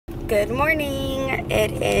Good morning.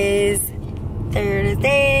 It is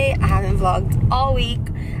Thursday. I haven't vlogged all week.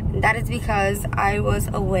 That is because I was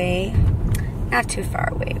away, not too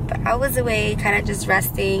far away, but I was away kind of just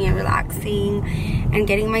resting and relaxing and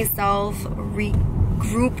getting myself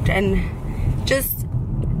regrouped and just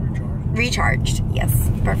recharged. Yes,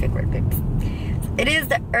 perfect word, babes. It is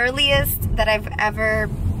the earliest that I've ever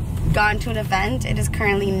gone to an event. It is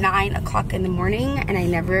currently 9 o'clock in the morning, and I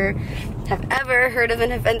never have ever heard of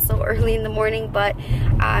an event so early in the morning, but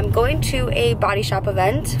I'm going to a Body Shop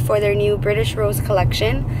event for their new British Rose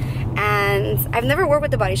collection, and I've never worked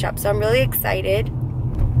with the Body Shop, so I'm really excited.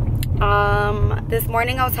 This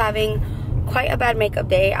morning I was having quite a bad makeup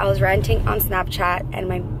day. I was ranting on Snapchat,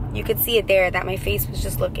 and you could see it there that my face was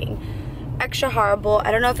just looking extra horrible.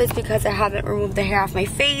 I don't know if it's because I haven't removed the hair off my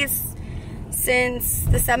face since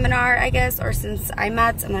the seminar, I guess, or since I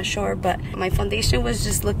met, I'm not sure, but my foundation was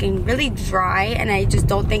just looking really dry, and I just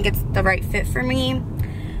don't think it's the right fit for me.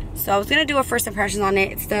 So I was gonna do a first impression on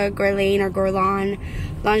it. It's the Guerlain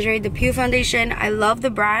Lingerie Depue foundation. I love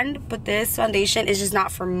the brand, but this foundation is just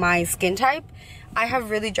not for my skin type. I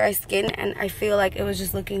have really dry skin, and I feel like it was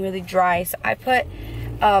just looking really dry, so I put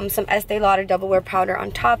some Estee Lauder Double Wear powder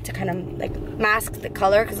on top to kind of like mask the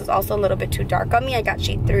color, because it's also a little bit too dark on me. I got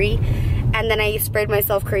shade 3, and then I sprayed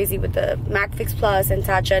myself crazy with the MAC Fix Plus and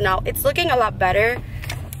Tatcha. Now it's looking a lot better.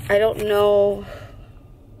 I don't know,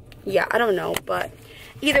 yeah, I don't know, but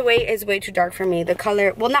either way, it's way too dark for me. The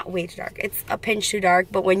color, well, not way too dark, it's a pinch too dark,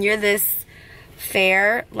 but when you're this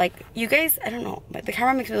fair, like you guys, I don't know, but the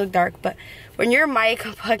camera makes me look dark, but when you're my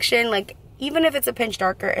complexion, like even if it's a pinch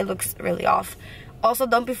darker, it looks really off. Also,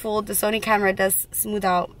 don't be fooled, the Sony camera does smooth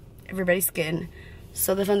out everybody's skin,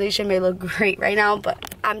 so the foundation may look great right now,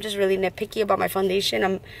 but I'm just really nitpicky about my foundation.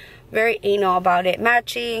 I'm very anal about it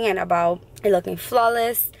matching and about it looking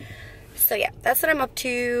flawless. So yeah, that's what I'm up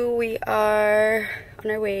to. We are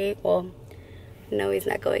on our way. Well, no, he's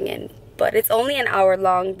not going in, but it's only an hour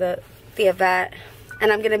long, the event,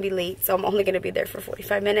 and I'm gonna be late, so I'm only gonna be there for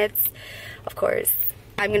 45 minutes. Of course,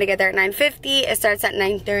 I'm gonna get there at 9:50. It starts at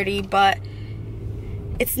 9:30, but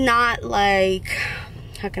it's not like,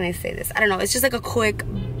 how can I say this? I don't know. It's just like a quick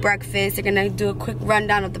breakfast. They're gonna do a quick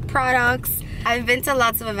rundown of the products. I've been to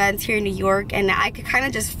lots of events here in New York, and I could kind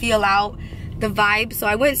of just feel out the vibe. So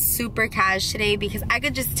I went super cash today because I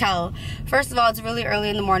could just tell. First of all, it's really early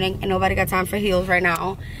in the morning, and nobody got time for heels right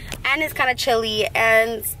now. And it's kind of chilly,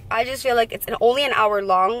 and I just feel like it's only an hour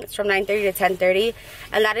long. It's from 9:30 to 10:30,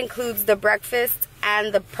 and that includes the breakfast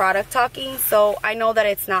and the product talking. So I know that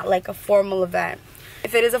it's not like a formal event.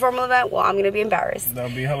 If it is a formal event, well, I'm gonna be embarrassed. That'll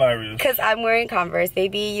be hilarious. Because I'm wearing Converse.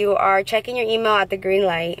 Baby, you are checking your email at the green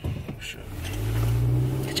light. Shit.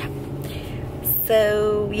 Good job.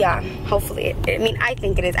 So, yeah, hopefully. I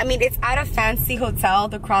think it is. I mean, it's at a fancy hotel,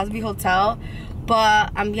 the Crosby Hotel. But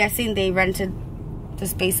I'm guessing they rented the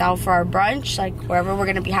space out for our brunch, like wherever we're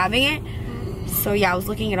gonna be having it. So, yeah, I was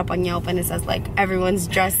looking it up on Yelp, and it says, like, everyone's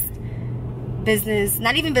dressed business,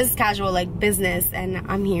 not even business casual, like business, and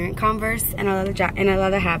I'm here in Converse and a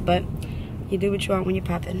leather hat, but you do what you want when you're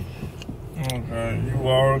popping. Okay, you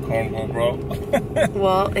are a combo, bro.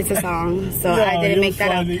 Well, it's a song, so yeah, I didn't make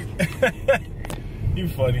that up. You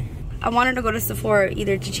funny. I wanted to go to Sephora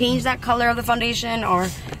either to change that color of the foundation, or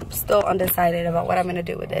I'm still undecided about what I'm gonna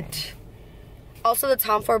do with it. Also, the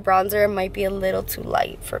Tom Ford bronzer might be a little too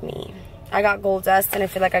light for me. I got Gold Dust, and I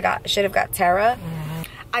feel like I should have got Terra.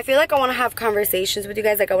 I feel like I want to have conversations with you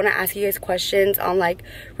guys. Like, I want to ask you guys questions on like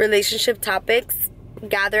relationship topics,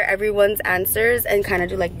 gather everyone's answers, and kind of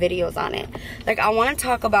do like videos on it. Like, I want to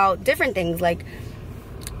talk about different things, like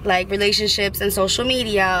relationships and social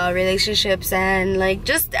media, relationships and like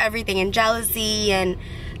just everything, and jealousy, and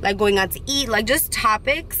like going out to eat, like just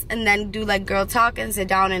topics, and then do like girl talk and sit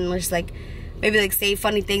down and just like maybe like say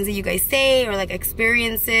funny things that you guys say, or like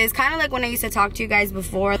experiences, kind of like when I used to talk to you guys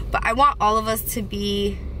before. But I want all of us to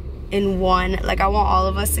be in one. Like, I want all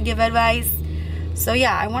of us to give advice. So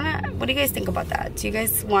yeah, what do you guys think about that? Do you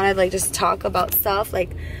guys want to like just talk about stuff,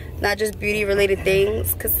 like not just beauty related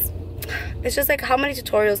things? Because it's just like, how many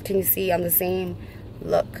tutorials can you see on the same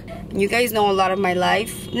look? You guys know a lot of my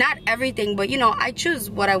life, not everything, but you know, I choose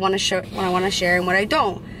what I want to share, and what I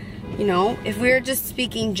don't. You know, if we're just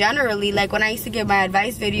speaking generally, like when I used to give my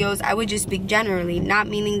advice videos, I would just speak generally, not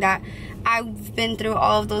meaning that I've been through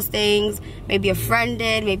all of those things. Maybe a friend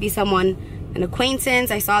did, maybe someone, an acquaintance,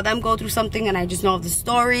 I saw them go through something and I just know of the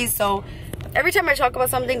stories. So every time I talk about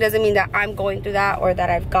something doesn't mean that I'm going through that or that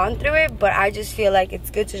I've gone through it, but I just feel like it's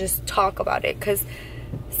good to just talk about it, because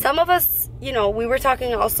some of us, you know, we were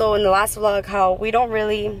talking also in the last vlog how we don't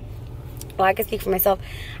really well, I can speak for myself.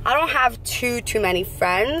 I don't have too many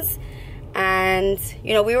friends. And,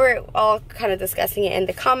 you know, we were all kind of discussing it in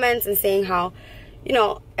the comments and saying how, you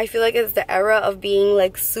know, I feel like it's the era of being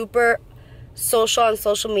like super social on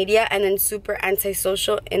social media and then super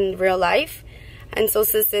antisocial in real life. And so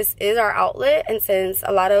since this is our outlet, and since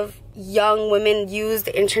a lot of young women use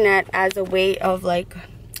the internet as a way of like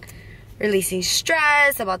releasing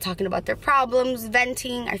stress, about talking about their problems,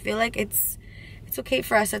 venting, I feel like it's okay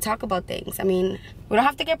for us to talk about things. I mean, we don't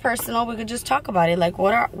have to get personal. We could just talk about it. Like,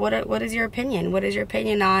 what is your opinion? What is your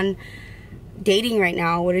opinion on dating right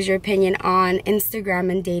now? What is your opinion on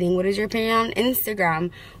Instagram and dating? What is your opinion on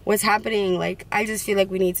Instagram? What's happening? Like, I just feel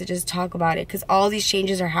like we need to just talk about it, because all these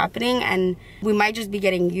changes are happening and we might just be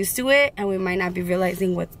getting used to it and we might not be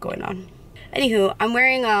realizing what's going on. Anywho, I'm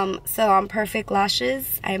wearing Salon Perfect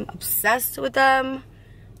lashes. I'm obsessed with them.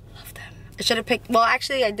 Love them. I should have picked, well,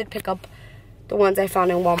 actually I did pick up the ones I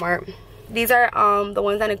found in Walmart. These are the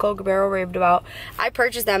ones that Nicole Gabbero raved about. I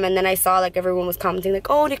purchased them and then I saw like everyone was commenting like,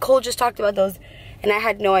 oh, Nicole just talked about those, and I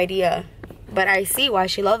had no idea. But I see why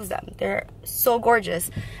she loves them. They're so gorgeous.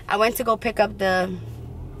 I went to go pick up the,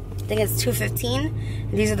 I think it's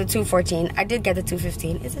 215. These are the 214. I did get the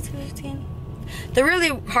 215. Is it 215? They're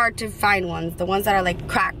really hard to find ones. The ones that are like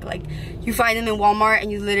cracked. Like you find them in Walmart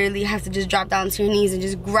and you literally have to just drop down to your knees and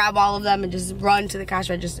just grab all of them and just run to the cash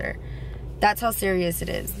register. That's how serious it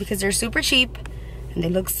is, because they're super cheap and they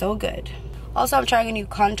look so good. Also, I'm trying a new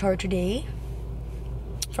contour today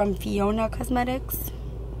from Fiona Cosmetics.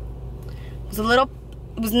 It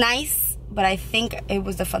was nice, but I think it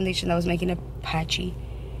was the foundation that was making it patchy.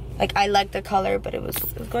 Like, I like the color, but it was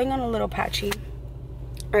going on a little patchy.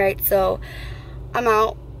 Alright, so I'm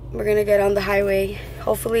out. We're gonna get on the highway.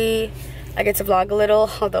 Hopefully I get to vlog a little,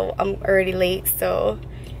 although I'm already late, so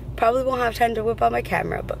probably won't have time to whip out my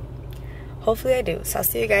camera, but hopefully I do. So I'll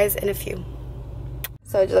see you guys in a few.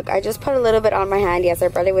 So look, I just put a little bit on my hand. Yes, I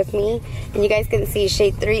brought it with me. And you guys can see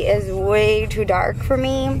shade 3 is way too dark for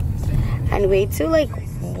me. And way too like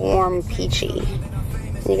warm peachy.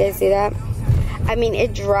 You guys see that? I mean,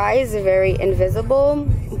 it dries very invisible.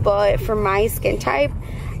 But for my skin type,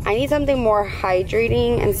 I need something more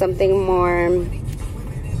hydrating and something more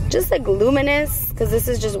just like luminous. Because this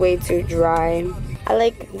is just way too dry. I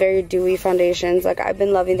like very dewy foundations. Like, I've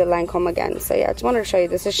been loving the Lancome again. So yeah, I just wanted to show you.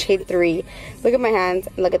 This is shade 3. Look at my hands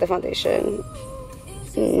and look at the foundation.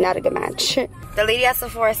 Not a good match. The lady at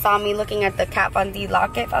Sephora saw me looking at the Kat Von D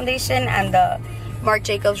Lock-It foundation and the Marc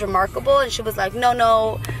Jacobs Remarkable, and she was like,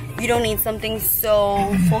 no, you don't need something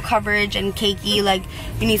so full coverage and cakey. Like,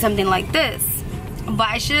 you need something like this. But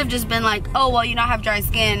I should have just been like, oh, well, you know, I have dry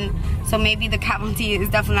skin, so maybe the Kat Von D is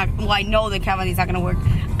definitely not, well, I know the Kat Von D is not going to work.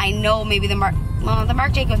 I know maybe the Marc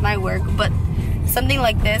Jacobs might work, but something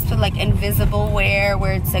like this with like invisible wear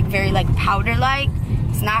where it's like very like powder-like,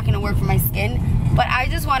 it's not going to work for my skin. But I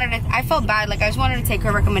just wanted to, I felt bad, like I just wanted to take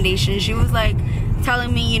her recommendation. She was like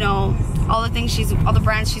telling me, you know, all the things all the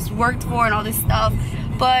brands she's worked for and all this stuff.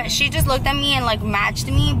 But she just looked at me and like matched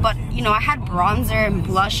me. But you know, I had bronzer and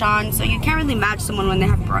blush on, so you can't really match someone when they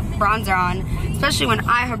have bronzer on, especially when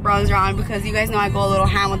I have bronzer on, because you guys know I go a little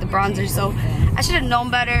ham with the bronzer. So I should have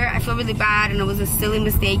known better. I feel really bad, and it was a silly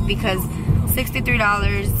mistake because $63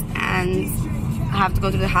 and I have to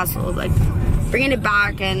go through the hassle of like bringing it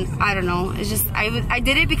back, and I don't know, it's just I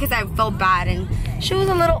did it because I felt bad, and she was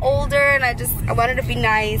a little older and I wanted to be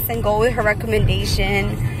nice and go with her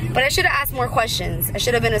recommendation. But I should have asked more questions. I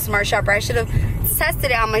should have been a smart shopper. I should have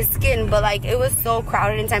tested it on my skin, but like it was so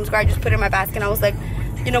crowded in Times Square. I just put it in my basket and I was like,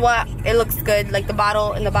 you know what, it looks good. Like the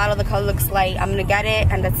bottle the color looks light. I'm gonna get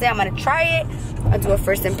it and that's it. I'm gonna try it. I'll do a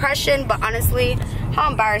first impression. But honestly,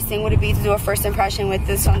 how embarrassing would it be to do a first impression with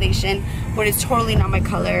this foundation when it's totally not my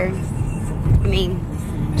color? I mean,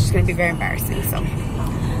 it's just gonna be very embarrassing. So,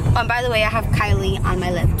 by the way, I have Kylie on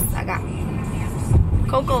my lips. I got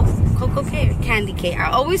Koko K or Candy K.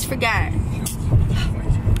 I always forget.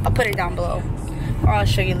 I'll put it down below, or I'll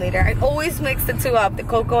show you later. I always mix the two up, the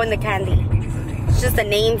Koko and the Candy. It's just the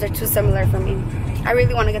names are too similar for me. I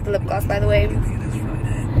really want to get the lip gloss, by the way.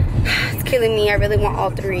 It's killing me. I really want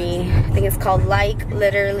all three. I think it's called Like,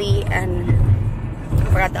 Literally, and I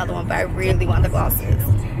forgot the other one, but I really want the glosses.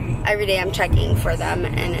 Every day I'm checking for them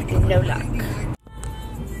and no luck.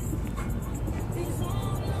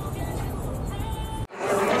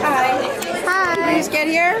 Hi. Hi. Did you just get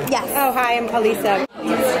here? Yes. Oh, hi, I'm Alisa.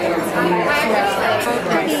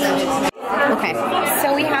 Okay,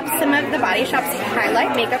 so we have some of the Body Shop's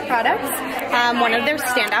highlight makeup products. One of their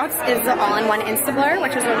standouts is the all-in-one Insta Blur,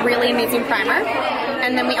 which is a really amazing primer.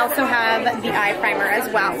 And then we also have the eye primer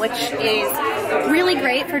as well, which is really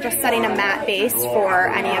great for just setting a matte base for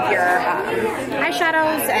any of your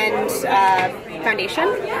eyeshadows and foundation.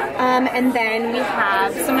 And then we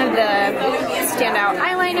have some of the standout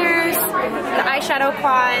eyeliners, the eyeshadow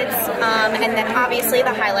quads, and then obviously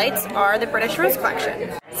the highlights are the British Rose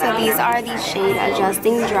collection. So these are the shade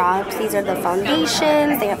adjusting drops. These are the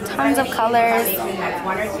foundations. They have tons of colors. That's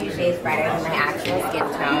 1 or 2 shades brighter than my actual skin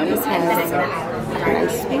tones.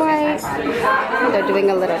 Nice white. They're doing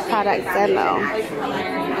a little product demo.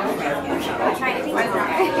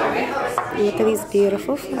 Look at these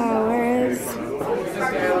beautiful flowers.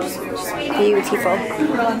 Beautiful.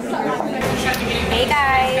 Hey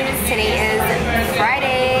guys, today is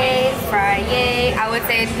Friday. I would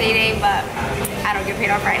say it's payday, but I don't get paid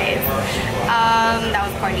on Fridays. That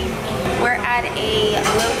was corny. We're at a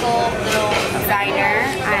local little diner.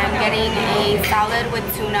 I'm getting a salad with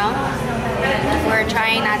tuna. We're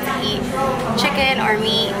trying not to eat chicken or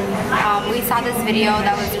meat. We saw this video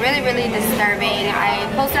that was really, really disturbing. I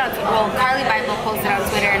posted on, well, Kylie Bible posted on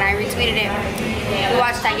Twitter and I retweeted it. We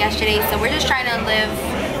watched that yesterday, so we're just trying to live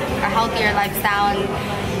a healthier lifestyle and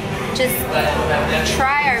just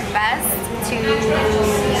try our best to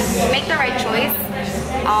make the right choice.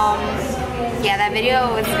 Yeah, that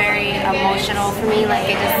video was very emotional for me. Like,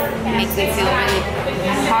 it just makes me feel really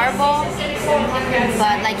horrible.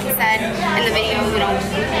 But like he said in the video, you know,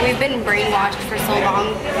 we've been brainwashed for so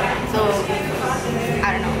long. So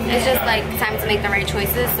I don't know. It's just like time to make the right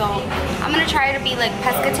choices. So I'm gonna try to be like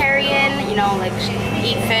pescatarian, you know, like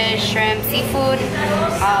eat fish, shrimp, seafood,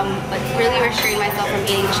 but really restrain myself from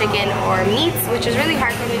eating chicken or meats, which is really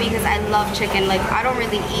hard for me because I love chicken. Like, I don't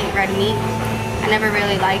really eat red meat. I never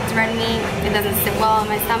really liked red meat. It doesn't sit well in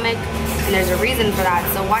my stomach, and there's a reason for that.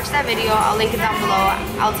 So watch that video. I'll link it down below.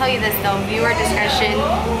 I'll tell you this though, viewer discretion.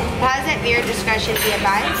 How is it? Viewer discretion be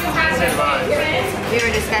advised? Viewer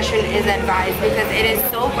discretion is advised because it is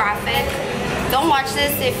so graphic. Don't watch this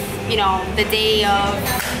if, you know, the day of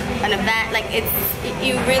an event, like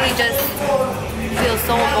you really just feel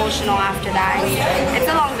so emotional after that. It's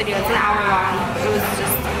a long video, it's an hour long. It was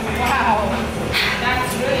just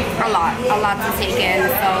a lot to take in.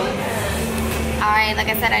 So like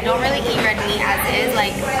I said, I don't really eat red meat as is.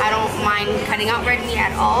 Like, I don't mind cutting out red meat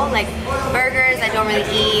at all. Like burgers, I don't really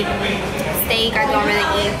eat. Steak, I don't really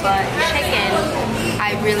eat. But chicken,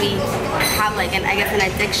 I really have like I guess an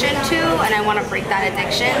addiction to, and I want to break that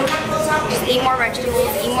addiction. Just eat more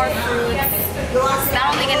vegetables, eat more fruits. It's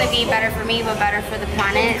not only going to be better for me, but better for the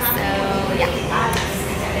planet. So yeah,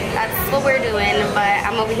 that's what we're doing. But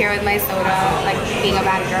I'm over here with my soda, like being a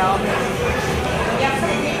bad girl.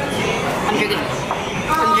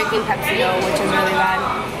 I'm drinking Pepsi though, which is really bad.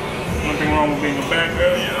 Nothing wrong with being a bad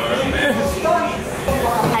girl, you know what I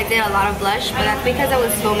mean? I did a lot of blush, but that's because I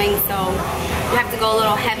was filming, so you have to go a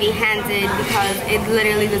little heavy-handed because it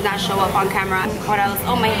literally does not show up on camera. What else?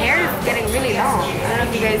 Oh, my hair is getting really long. I don't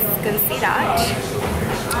know if you guys can see that,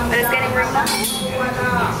 but it's getting real long.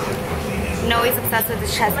 Noah's obsessed with the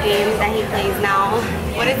chess game that he plays now.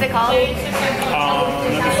 What is it called?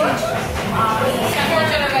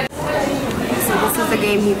 So this is the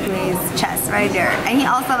game he plays, chess, right there. And he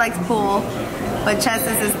also likes pool, but chess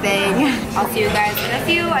is his thing. I'll see you guys in a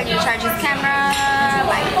few. I just charge his camera.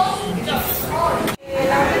 Bye.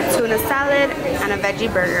 Tuna salad and a veggie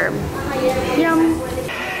burger. Yum.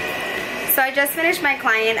 So I just finished my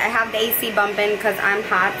client. I have the AC bumping because I'm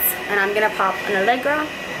hot, and I'm gonna pop an Allegra.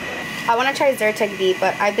 I want to try Zyrtec D,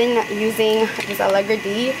 but I've been using this Allegra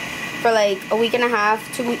D for like a week and a half,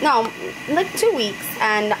 2 weeks, no, like 2 weeks,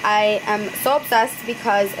 and I am so obsessed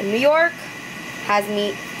because New York has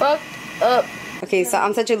me fucked up. Okay, so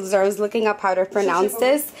I'm such a loser. I was looking up how to pronounce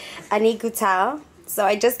this. Annick Goutal. So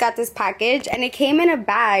I just got this package, and it came in a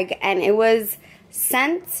bag, and it was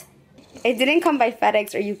sent. It didn't come by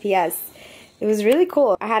FedEx or UPS. It was really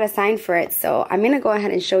cool. I had a sign for it, so I'm gonna go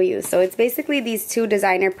ahead and show you. So it's basically these 2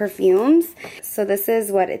 designer perfumes. So this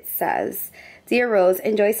is what it says. Dear Rose,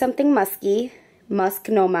 enjoy something musky, Musc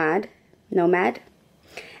Nomad,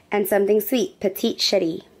 and something sweet, Petite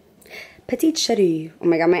Cherie. Petite Cherie. Oh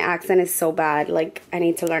my god, my accent is so bad. Like, I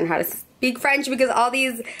need to learn how to speak French because all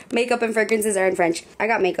these makeup and fragrances are in French. I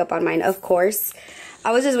got makeup on mine, of course.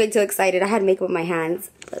 I was just way too excited. I had makeup on my hands.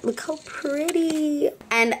 But look how pretty.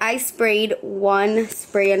 And I sprayed 1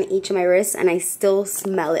 spray on each of my wrists, and I still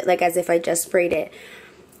smell it, like as if I just sprayed it.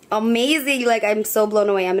 Amazing. Like, I'm so blown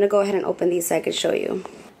away. I'm gonna go ahead and open these so I can show you.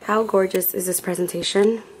 How gorgeous is this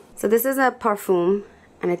presentation? So this is a parfum,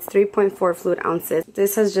 and it's 3.4 fluid ounces.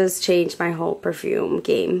 This has just changed my whole perfume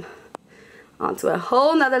game onto a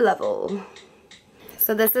whole nother level.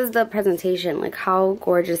 So this is the presentation. Like, how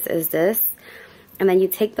gorgeous is this? And then you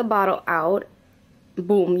take the bottle out.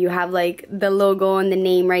 Boom, you have like the logo and the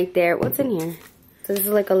name right there. What's in here? So this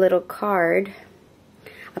is like a little card.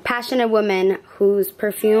 A passionate woman whose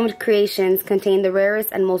perfumed creations contain the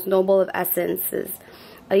rarest and most noble of essences.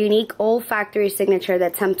 A unique olfactory signature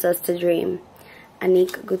that tempts us to dream.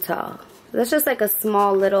 Annick Goutal. That's just like a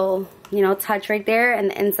small little, you know, touch right there. And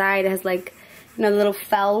the inside has like, you know, little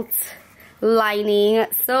felt lining.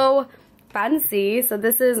 So fancy. So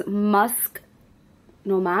this is Musc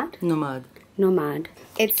Nomad? Nomad.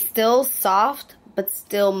 It's still soft, but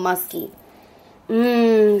still musky.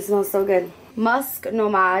 It smells so good. Musc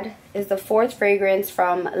Nomad is the 4th fragrance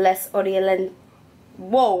from Les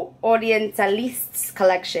Orientalistes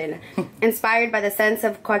collection, inspired by the scents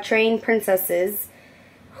of Quatrain princesses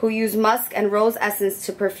who use musk and rose essence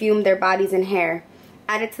to perfume their bodies and hair.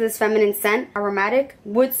 Added to this feminine scent, aromatic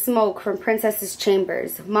wood smoke from princesses'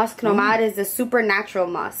 chambers. Musc Nomad is the supernatural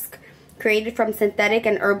musk, created from synthetic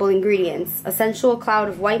and herbal ingredients. A sensual cloud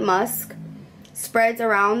of white musk spreads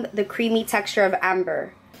around the creamy texture of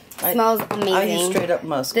amber. Smells amazing. I use straight up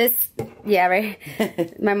musk. Yeah,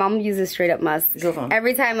 right? My mom uses straight up musk.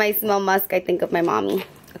 Every time I smell musk, I think of my mommy.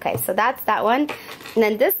 Okay, so that's that one. And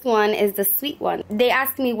then this one is the sweet one. They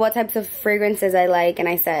asked me what types of fragrances I like, and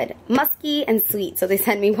I said musky and sweet. So they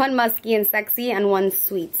sent me one musky and sexy and one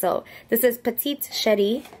sweet. So this is Petite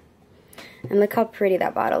Cherie. And look how pretty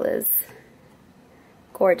that bottle is.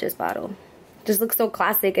 Gorgeous bottle. Just looks so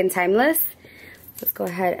classic and timeless. Let's go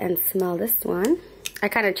ahead and smell this one. I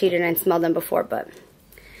kind of cheated and smelled them before, but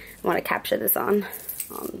I want to capture this on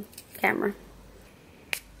camera.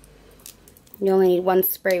 You only need one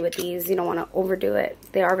spray with these. You don't want to overdo it.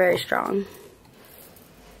 They are very strong.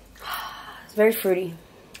 It's very fruity.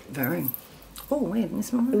 Very. Oh wait, let me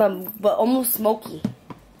smell it. But almost smoky.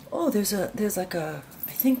 Oh, there's like a,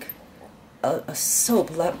 I think a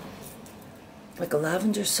soap, like a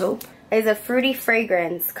lavender soap. Is a fruity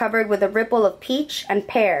fragrance covered with a ripple of peach and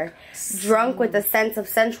pear, drunk with the scents of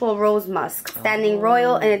sensual rose musk, standing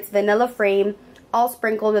royal in its vanilla frame, all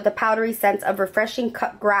sprinkled with the powdery scents of refreshing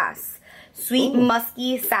cut grass. Sweet,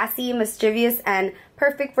 musky, sassy, mischievous, and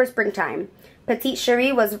perfect for springtime. Petite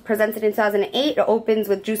Cherie was presented in 2008. It opens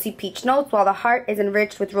with juicy peach notes, while the heart is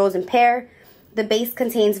enriched with rose and pear. The base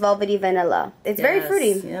contains velvety vanilla. It's very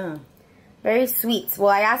fruity. Yeah. Very sweet. Well,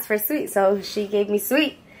 I asked for sweet, so she gave me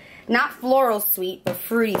sweet. Not floral sweet, but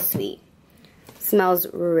fruity sweet. Smells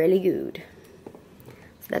really good.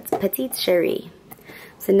 So that's Petite Cherie.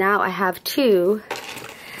 So now I have two.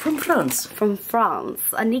 From France. From France.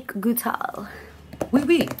 Annick Goutal. Oui,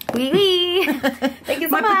 oui. Oui, oui. Thank you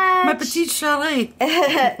so much. My Petite Cherie.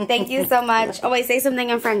 Thank you so much. Oh, wait, say something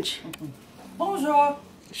in French. Bonjour.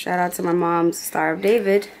 Shout out to my mom's Star of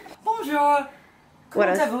David. Bonjour.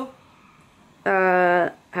 Comment ça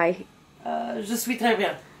va? Hi. Je suis très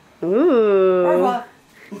bien. Ooh. Au revoir.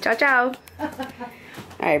 Ciao, ciao.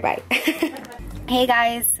 Alright, bye. Hey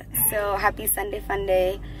guys, so happy Sunday fun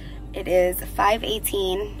day. It is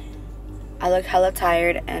 5:18. I look hella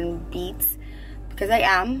tired and beat because I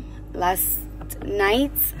am. Last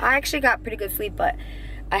night, I actually got pretty good sleep, but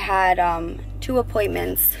I had 2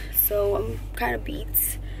 appointments, so I'm kind of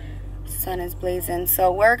beat. Sun is blazing,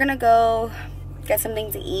 so we're gonna go get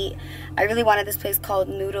something to eat. I really wanted this place called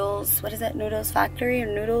Noodles. What is it? Noodles Factory or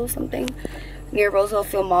Noodles something near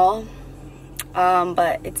Roosevelt Mall.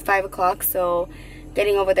 But it's 5 o'clock, so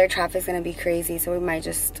getting over there, traffic's gonna be crazy. So we might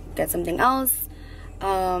just get something else.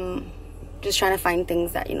 Just trying to find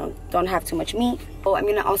things that, you know, don't have too much meat. Oh, I'm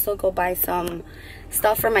gonna also go buy some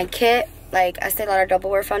stuff for my kit, like Estee Lauder Double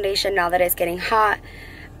Wear Foundation. Now that it's getting hot,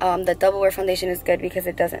 the Double Wear Foundation is good because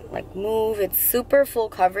it doesn't like move. It's super full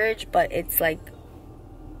coverage, but it's like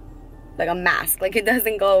a mask. Like, it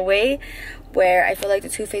doesn't go away. Where I feel like the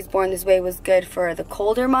Too Faced Born This Way was good for the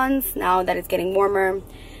colder months. Now that it's getting warmer,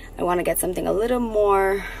 I want to get something a little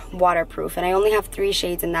more waterproof, and I only have 3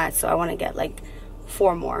 shades in that, so I want to get like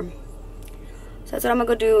 4 more. So that's what I'm gonna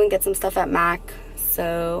go do, and get some stuff at MAC.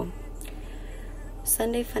 So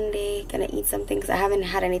Sunday fun day, gonna eat something because I haven't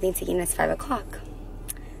had anything to eat, and it's 5 o'clock,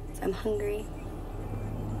 so I'm hungry.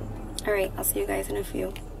 All right, I'll see you guys in a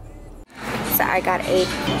few. So I got a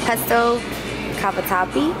pesto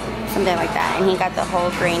cavatappi, something like that, and he got the whole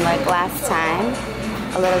grain like last time.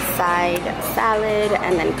 A little side salad,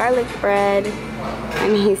 and then garlic bread.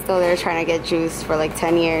 And he's still there trying to get juice for like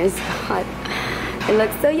 10 years. But it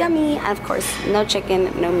looks so yummy. And of course, no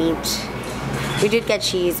chicken, no meat. We did get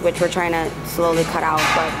cheese, which we're trying to slowly cut out,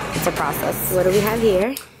 but it's a process. What do we have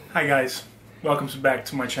here? Hi guys, welcome back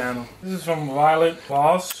to my channel. This is from Violet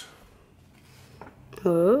Boss.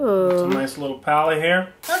 Ooh. It's a nice little palette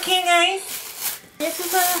here. Okay guys, this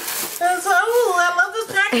is oh, I love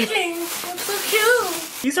this packaging. It's so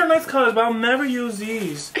cute. These are nice colors, but I'll never use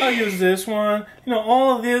these. I'll use this one, you know,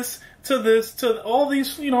 all of this to all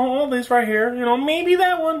these, you know, all this right here. You know, maybe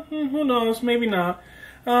that one, who knows, maybe not.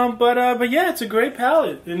 But yeah, it's a great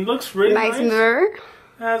palette. It looks really nice. Nice mirror.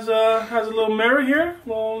 Has a little mirror here,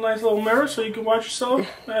 nice little mirror, so you can watch yourself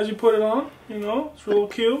as you put it on. You know, it's real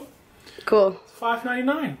cute. Cool. It's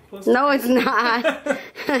 $5.99. No, it's not.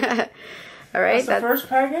 All right. That's the first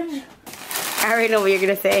package. I already know what you're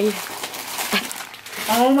gonna say.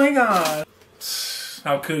 Oh my god!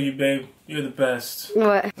 How cool you, babe? You're the best.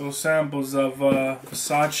 What? Little samples of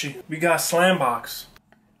Versace. We got Slambox.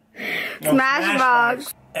 No,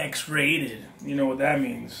 Smashbox. X-rated. You know what that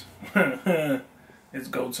means. It's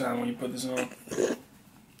go time when you put this on.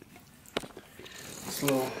 This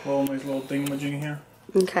little nice little thingamajig here.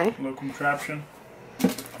 Okay. A little contraption.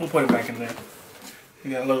 We'll put it back in there.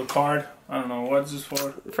 We got a little card. I don't know what's this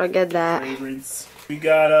for. Forget that. Favorites. We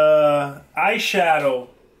got eyeshadow.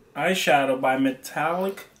 Eyeshadow by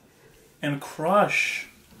Metallic and Crush.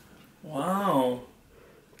 Wow.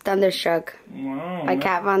 Thunderstruck. Wow. By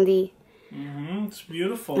Kat Von D. It's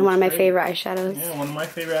beautiful. And one of my great. favorite eyeshadows. Yeah, one of my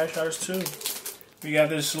favorite eyeshadows too. We got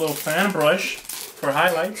this little fan brush for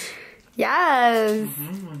highlights. Yes.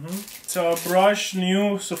 It's a brush,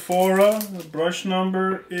 new Sephora. The brush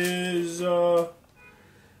number is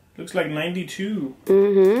looks like 92.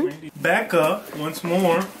 90. Becca, once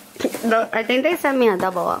more. No, I think they sent me a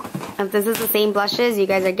double. If this is the same blushes, you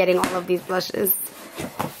guys are getting all of these blushes.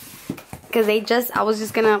 Because I was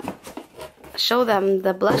just gonna show them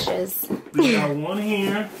the blushes. We got one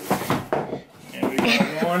here. And we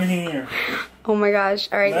got one here. Oh my gosh.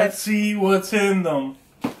 Alright, let's see what's in them.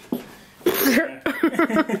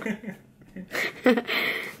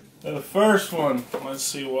 The first one. Let's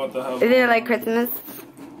see what the hell. Is it like Christmas?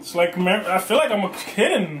 It's like, I feel like I'm a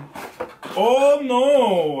kid. Oh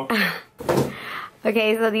no.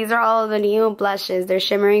 Okay, so these are all the new blushes. They're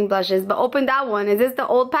shimmering blushes. But open that one. Is this the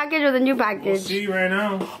old package or the new package? We'll see right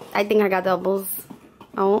now. I think I got doubles.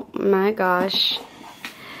 Oh my gosh.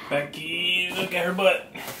 Becky, look at her butt.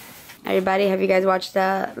 Everybody, have you guys watched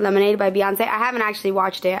Lemonade by Beyonce? I haven't actually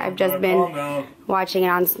watched it. I've just been watching it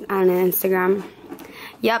on Instagram.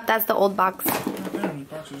 Yep, that's the old box. Damn, the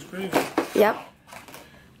box is crazy. Yep.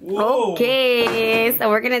 Whoa. Okay, so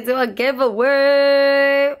we're gonna do a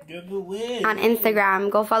giveaway. Giveaway on Instagram.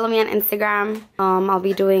 Go follow me on Instagram. I'll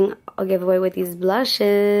be doing a giveaway with these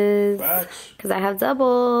blushes because I have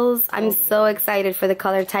doubles. I'm so excited for the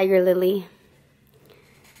color Tiger Lily.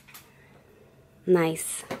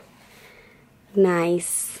 Nice.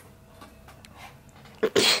 Nice.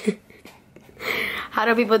 How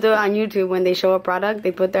do people do it on YouTube when they show a product?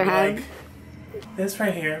 They put their hand. This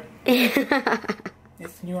right here.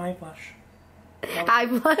 It's new eye blush. Eye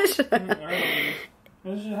blush?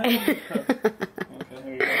 Okay,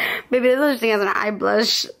 Maybe there's such thing as an eye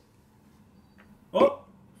blush. Oh,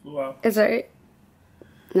 wow. It's alright.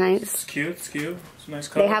 Nice. It's cute, it's cute. It's a nice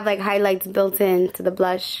color. They have like highlights built in to the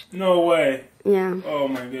blush. No way. Yeah. Oh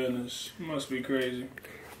my goodness. It must be crazy.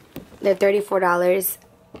 They're $34.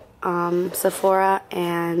 Sephora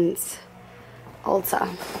and Ulta.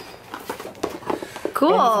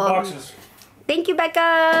 Cool. Boxes. Thank you,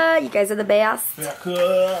 Becca. You guys are the best.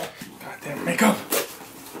 Becca. Goddamn makeup.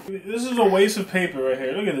 This is a waste of paper right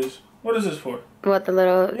here. Look at this. What is this for? What, the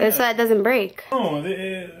little... Yeah. It's so it doesn't break. Oh, I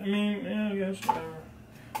mean, yeah, I guess whatever.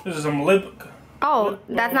 This is some lip... Oh,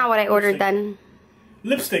 that's not what I ordered then.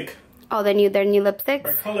 Lipstick. Oh, their new lipsticks?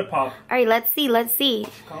 By ColourPop. Alright, let's see.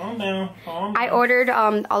 Calm down, calm down. I ordered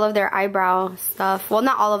all of their eyebrow stuff. Well,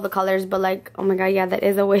 not all of the colors, but like, oh my god, yeah, that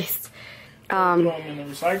is a waste. Put them in the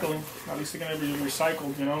recycling. At least they're gonna be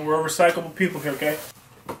recycled, you know? We're recyclable people here, okay?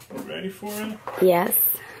 Ready for it? Yes.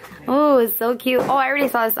 Oh, it's so cute. Oh, I already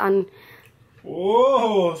saw this on...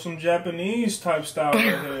 Whoa, some Japanese type style right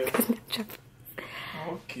here.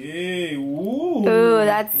 Okay, ooh. Ooh,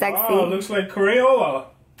 that's sexy. Wow, looks like Crayola.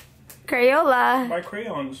 Crayola. By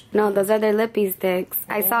crayons. No, those are their lippy sticks.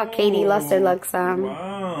 I saw Katie Luster some.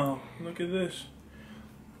 Wow, look at this.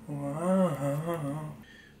 Wow.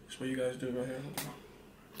 That's what you guys do right here.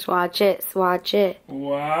 Swatch it, swatch it.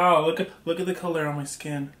 Wow, look at the color on my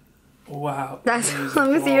skin. Wow. That's let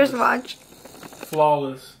me see your swatch.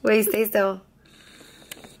 Flawless. Wait, stay still.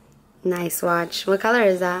 Nice swatch. What color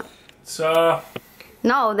is that? It's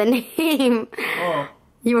No, the name. Oh.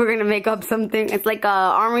 You were gonna make up something. It's like a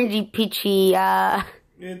orangey peachy.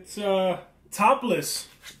 It's topless.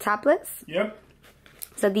 Topless? Yep.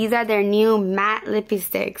 So these are their new matte lippy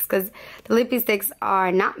sticks, because the lippy sticks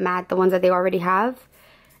are not matte, the ones that they already have.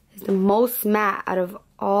 It's the most matte out of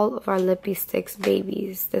all of our lippy sticks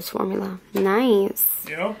babies, this formula. Nice.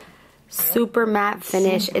 Yep. Super matte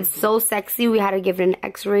finish. Super it's so sexy, we had to give it an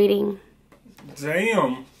X rating.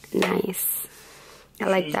 Damn. Nice. I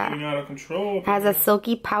like that. Out of control. It has a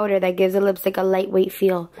silky powder that gives the lipstick a lightweight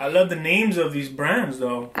feel. I love the names of these brands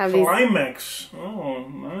though. Climax. Oh,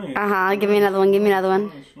 nice. Give me another one. Give me another one.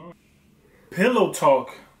 Nice. Pillow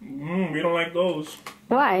Talk. We don't like those.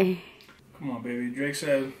 Why? Come on, baby. Drake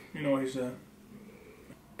said, you know what he said.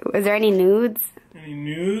 Is there any nudes? Any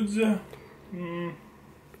nudes?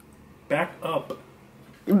 Back up.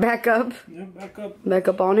 Back up? Yeah, back up. Back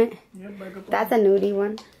up on it? Yeah, back up. That's a nudie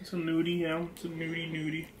one. It's a nudie, yeah. It's a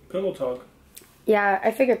nudie. Pillow Talk. Yeah,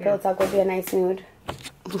 I figured Pillow Talk would be a nice nude.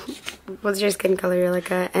 What's your skin color? You're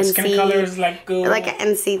like a NC. Skin color is like a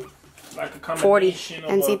NC. Like a 40.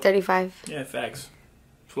 NC 35. Yeah, facts.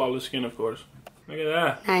 Flawless skin, of course. Look at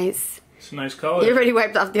that. Nice. It's a nice color. You already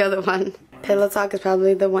wiped off the other one. Pillow Talk is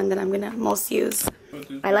probably the one that I'm gonna most use.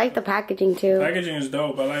 I like the packaging too. Packaging is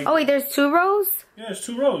dope. I like. Oh wait, there's 2 rows? Yeah, it's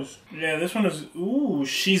 2 rows. Yeah, this one is. Ooh,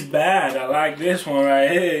 she's bad. I like this one right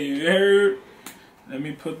here. You heard? Let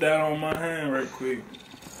me put that on my hand right quick.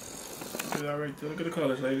 Look at that right there. Look at the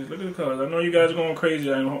colors, ladies. Look at the colors. I know you guys are going crazy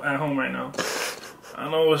at home right now. I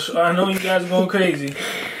know you guys are going crazy.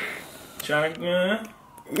 Trying to.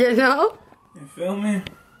 You know? You feel me?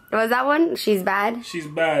 Was that one? She's bad? She's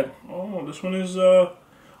bad. Oh, this one is a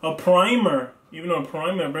primer. Even though a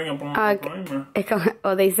primer, bring a primer.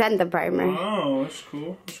 Oh, they sent the primer. Oh, it's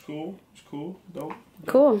cool. It's cool. It's cool. Dope.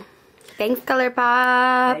 Cool. Thanks,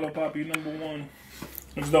 ColourPop. ColourPop, you #1.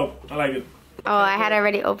 It's dope. I like it. Oh, I had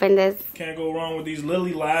already opened this. Can't go wrong with these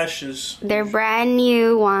Lily lashes. They're brand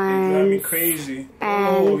new ones. They drive me crazy.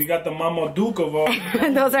 And oh, you got the Mama Duke of all.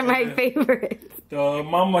 those are my favorites. The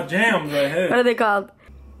Mama Jams right here. What are they called?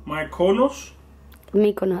 Mykonos?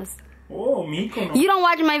 Mykonos. Oh, Mykonos. You don't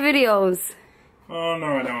watch my videos. Oh,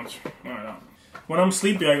 no, I don't. No, I don't. When I'm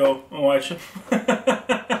sleepy, I go, oh, watch it.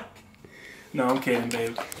 No, I'm kidding,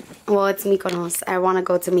 babe. Well, it's Mykonos. I want to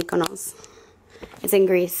go to Mykonos. It's in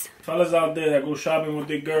Greece. Fellas out there that go shopping with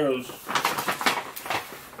their girls.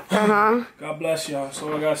 God bless y'all. That's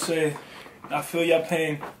all I gotta say. I feel your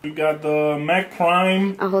pain. We got the MAC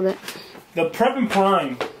Prime. I'll hold it. The Prep and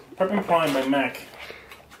Prime. Prep and Prime by MAC.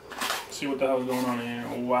 Let's see what the hell's going on here.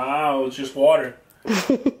 Wow, it's just water.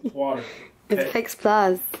 It's water. Okay. It's Fix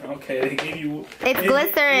Plus. Okay, they gave you... It's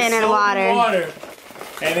glycerin and water.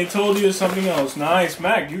 And they told you something else. Nice,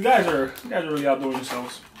 MAC. You guys are really outdoing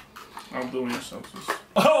yourselves. Outdoing yourselves.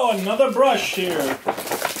 Oh, another brush here.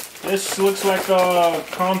 This looks like a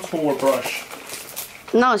contour brush.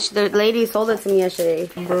 No, the lady sold it to me yesterday.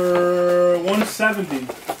 Number 170.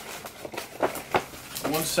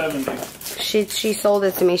 170. She sold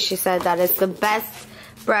it to me. She said that it's the best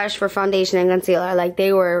brush for foundation and concealer. Like,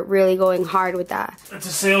 they were really going hard with that. It's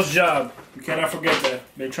a sales job. You cannot forget that.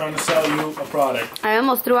 They're trying to sell you a product. I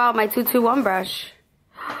almost threw out my 221 brush.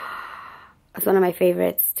 That's one of my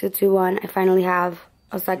favorites. 221. I finally have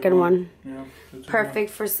a second one. Yeah,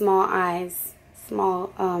 perfect for small eyes.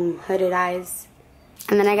 Small hooded eyes.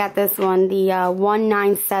 And then I got this one, the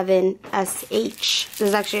 197SH. This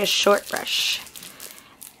is actually a short brush.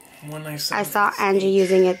 197. I saw Angie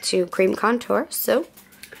using it to cream contour, so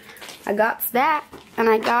I got that. And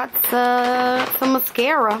I got some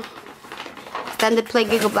mascara. Extended Play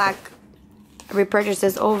Giggle Black. I repurchased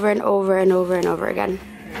this over and over and over and over again.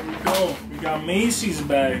 Here we go. We got Macy's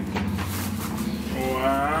bag.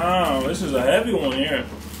 Wow, this is a heavy one here.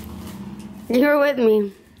 You were with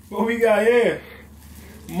me. What we got here?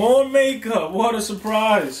 More makeup. What a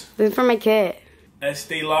surprise. This is for my kid.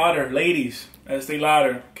 Estee Lauder. Ladies. Estee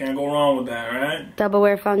Lauder. Can't go wrong with that, right? Double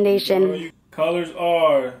Wear Foundation. Colors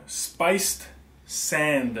are Spiced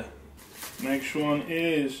Sand. Next one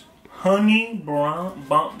is Honey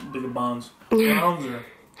Bronzer.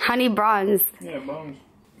 Honey Bronze. Yeah, bronze.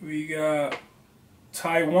 We got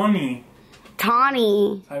Taiwani.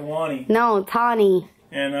 Tawny. Taiwani. No, Tawny.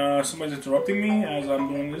 And somebody's interrupting me as I'm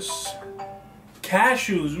doing this.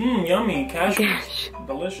 Cashews. Yummy. Cashews.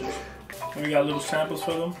 Delicious. And we got little samples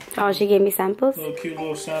for them. Oh, she gave me samples? Cute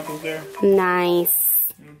little samples there. Nice.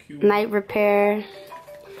 Cute. Night Repair.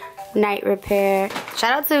 Night Repair.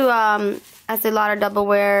 Shout out to Estee Lauder Double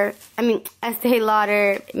Wear. Estee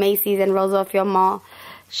Lauder, Macy's, and Roosevelt Mall.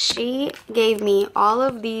 She gave me all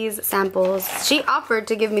of these samples. She offered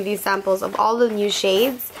to give me these samples of all the new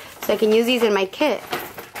shades so I can use these in my kit.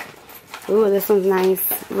 Ooh, this one's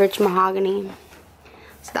nice. Rich mahogany.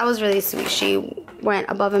 So that was really sweet. She went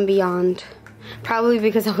above and beyond. Probably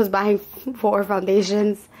because I was buying 4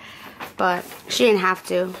 foundations. But she didn't have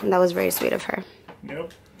to. And that was very sweet of her.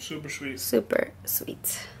 Yep. Super sweet. Super sweet.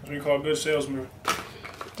 That's what you call a good salesman.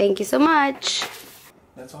 Thank you so much.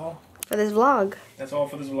 That's all? For this vlog. That's all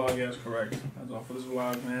for this vlog, yes, correct. That's all for this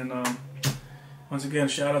vlog, man. Once again,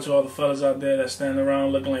 shout out to all the fellas out there that stand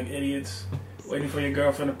around looking like idiots, waiting for your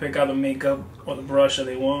girlfriend to pick out the makeup or the brush that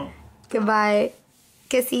they want. Goodbye.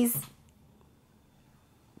 Kissies.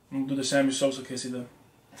 I'm gonna do the Sammy Sosa kissy though.